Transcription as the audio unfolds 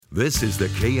This is the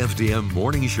KFDM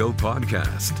Morning Show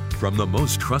podcast from the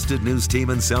most trusted news team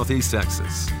in Southeast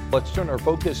Texas. Let's turn our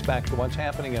focus back to what's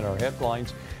happening in our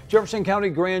headlines. Jefferson County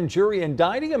grand jury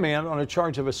indicting a man on a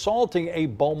charge of assaulting a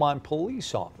Beaumont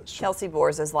police officer. Kelsey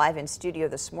Boers is live in studio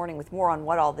this morning with more on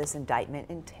what all this indictment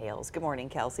entails. Good morning,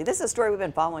 Kelsey. This is a story we've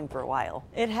been following for a while.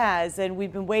 It has, and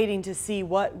we've been waiting to see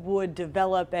what would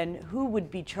develop and who would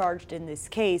be charged in this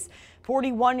case.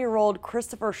 41-year-old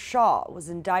Christopher Shaw was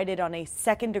indicted on a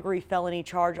second-degree felony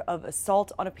charge of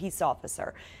assault on a peace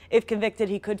officer. If convicted,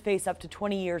 he could face up to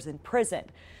 20 years in prison.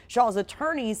 Shaw's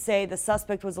attorneys say the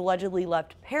suspect was allegedly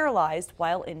left paralyzed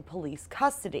while in police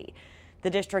custody. The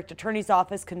district attorney's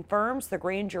office confirms the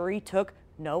grand jury took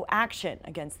no action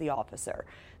against the officer.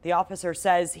 The officer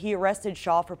says he arrested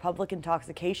Shaw for public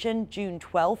intoxication June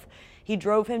 12th. He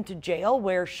drove him to jail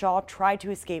where Shaw tried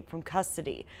to escape from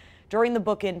custody. During the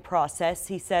book-in process,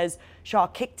 he says Shaw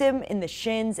kicked him in the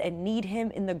shins and kneed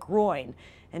him in the groin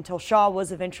until Shaw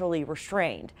was eventually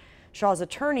restrained. Shaw's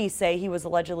attorneys say he was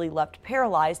allegedly left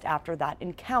paralyzed after that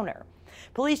encounter.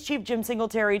 Police Chief Jim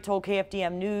Singletary told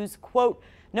KFDM News, quote,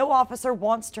 "No officer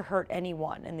wants to hurt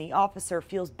anyone, and the officer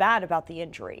feels bad about the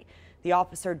injury. The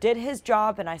officer did his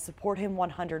job, and I support him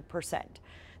 100%.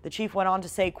 The chief went on to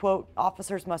say, quote,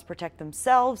 "Officers must protect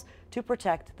themselves to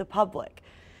protect the public."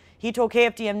 He told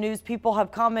KFDM News people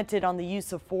have commented on the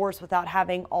use of force without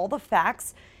having all the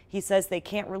facts. He says they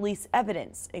can't release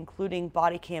evidence, including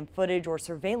body cam footage or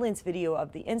surveillance video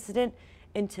of the incident,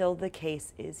 until the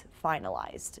case is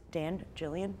finalized. Dan,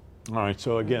 Jillian. All right,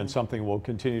 so again, something we'll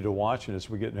continue to watch, and as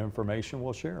we get information,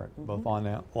 we'll share it, both on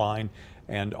that line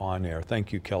and on air.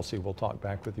 Thank you, Kelsey. We'll talk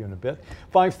back with you in a bit.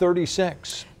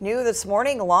 5:36. New this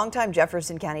morning, longtime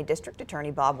Jefferson County District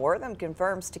Attorney Bob Wortham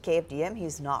confirms to KFDM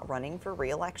he's not running for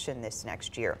re-election this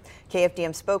next year.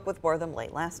 KFDM spoke with Wortham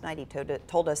late last night. He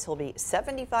told us he'll be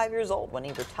 75 years old when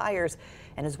he retires, and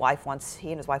he and his wife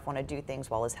want to do things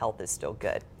while his health is still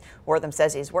good. Wortham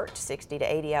says he's worked 60 to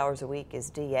 80 hours a week as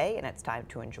DA, and it's time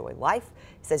to enjoy life.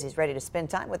 He says he's ready to spend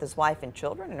time with his wife and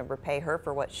children and repay her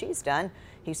for what she's done.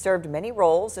 He served many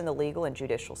roles in the legal and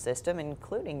judicial system,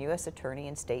 including U.S. Attorney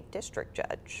and State District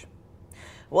Judge.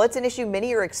 Well, it's an issue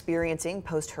many are experiencing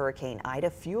post-Hurricane Ida,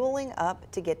 fueling up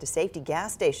to get to safety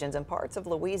gas stations in parts of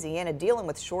Louisiana, dealing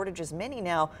with shortages, many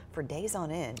now for days on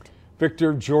end.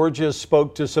 Victor Georgia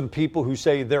spoke to some people who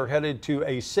say they're headed to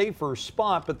a safer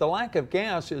spot, but the lack of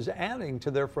gas is adding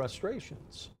to their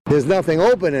frustrations. There's nothing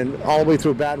open and all the way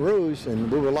through Baton Rouge,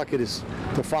 and we were lucky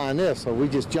to find this, so we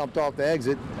just jumped off the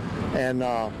exit, and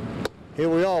here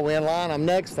we are. We're in line. I'm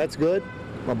next. That's good.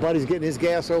 My buddy's getting his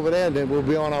gas over there, and then we'll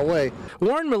be on our way.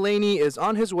 Warren Mullaney is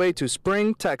on his way to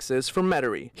Spring, Texas from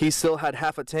Metairie. He still had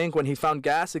half a tank when he found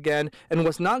gas again and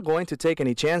was not going to take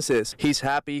any chances. He's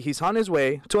happy he's on his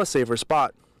way to a safer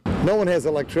spot. No one has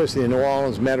electricity in New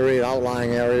Orleans, Metairie,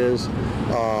 outlying areas,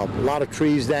 a lot of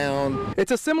trees down.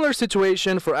 It's a similar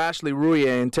situation for Ashley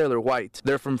Rouillet and Taylor White.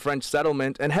 They're from French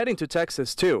Settlement and heading to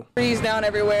Texas too. Trees down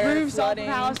everywhere, roofs off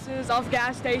houses, off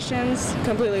gas stations.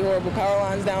 completely horrible, power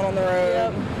lines down on the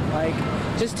road. Yep.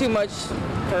 Like, just too much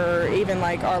for even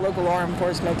like our local law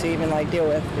enforcement to even like deal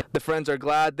with. The friends are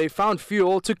glad they found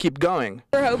fuel to keep going.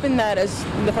 We're hoping that as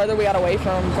the further we got away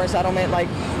from our settlement, like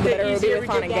the better it'll be with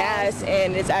finding gas,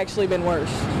 and it's actually been worse.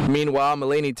 Meanwhile,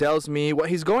 Mullaney tells me what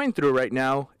he's going through right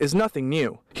now is nothing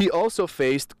new. He also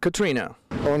faced Katrina.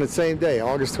 On the same day,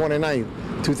 August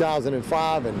 29th,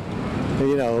 2005, and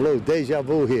you know, a little deja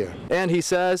vu here. And he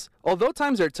says, although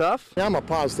times are tough, I'm a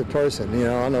positive person, you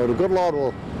know. I know the good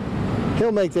Lord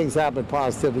He'll make things happen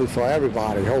positively for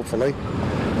everybody, hopefully.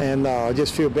 And I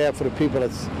just feel bad for the people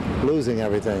that's losing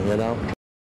everything, you know.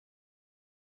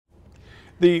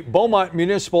 The Beaumont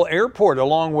Municipal Airport,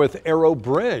 along with Arrow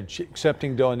Bridge,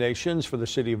 accepting donations for the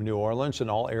city of New Orleans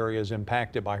and all areas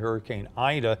impacted by Hurricane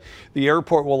Ida. The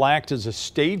airport will act as a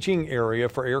staging area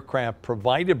for aircraft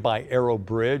provided by Arrow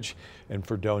Bridge. And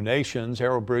for donations,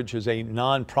 Arrow Bridge is a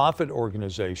nonprofit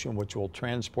organization which will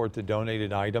transport the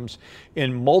donated items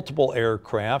in multiple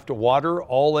aircraft. Water,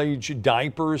 all-age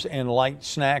diapers, and light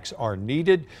snacks are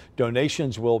needed.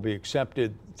 Donations will be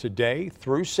accepted today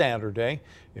through Saturday.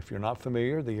 If you're not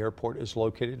familiar, the airport is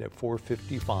located at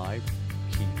 455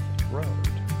 Keith Road.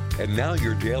 And now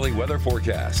your daily weather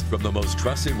forecast from the most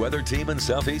trusted weather team in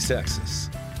Southeast Texas.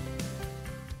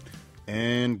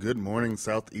 And good morning,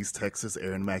 Southeast Texas.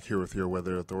 Aaron Mack here with your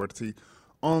Weather Authority.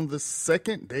 On the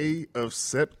second day of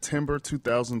September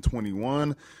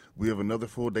 2021, we have another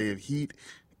full day of heat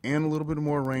and a little bit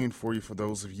more rain for you for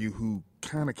those of you who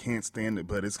kind of can't stand it,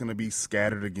 but it's going to be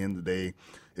scattered again today.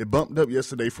 It bumped up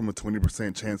yesterday from a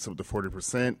 20% chance up to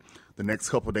 40%. The next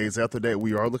couple of days after that,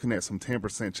 we are looking at some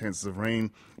 10% chances of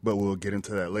rain, but we'll get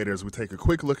into that later as we take a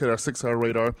quick look at our 6-hour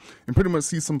radar and pretty much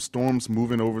see some storms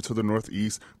moving over to the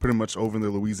northeast, pretty much over in the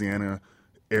Louisiana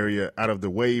area out of the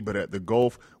way, but at the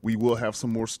Gulf, we will have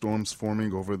some more storms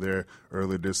forming over there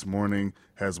early this morning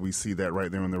as we see that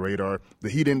right there on the radar. The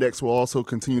heat index will also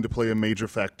continue to play a major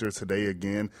factor today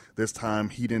again. This time,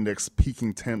 heat index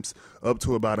peaking temps up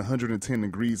to about 110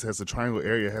 degrees as the triangle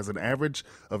area has an average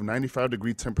of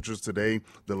 95-degree temperatures today.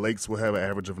 The lakes will have an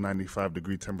average of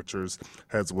 95-degree temperatures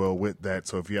as well with that.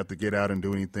 So if you have to get out and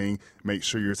do anything, make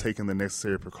sure you're taking the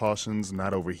necessary precautions,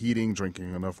 not overheating,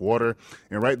 drinking enough water.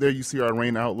 And right there, you see our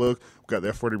rain outlook. We've got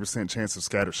that 40% chance of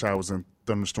scattered showers and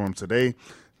thunderstorms today.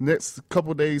 Next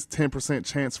couple days, 10%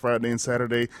 chance Friday and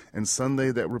Saturday, and Sunday.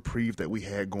 That reprieve that we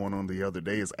had going on the other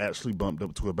day is actually bumped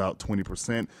up to about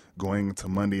 20% going into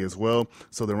Monday as well.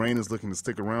 So the rain is looking to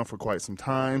stick around for quite some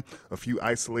time. A few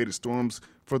isolated storms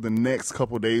for the next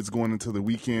couple days going into the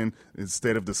weekend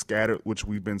instead of the scattered, which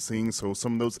we've been seeing. So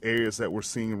some of those areas that were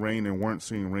seeing rain and weren't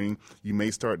seeing rain, you may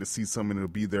start to see some, and it'll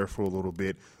be there for a little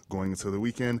bit going into the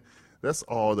weekend. That's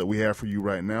all that we have for you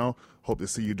right now. Hope to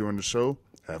see you during the show.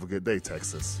 Have a good day,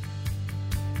 Texas.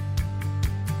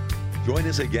 Join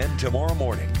us again tomorrow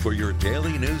morning for your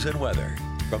daily news and weather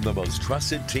from the most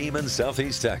trusted team in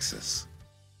Southeast Texas.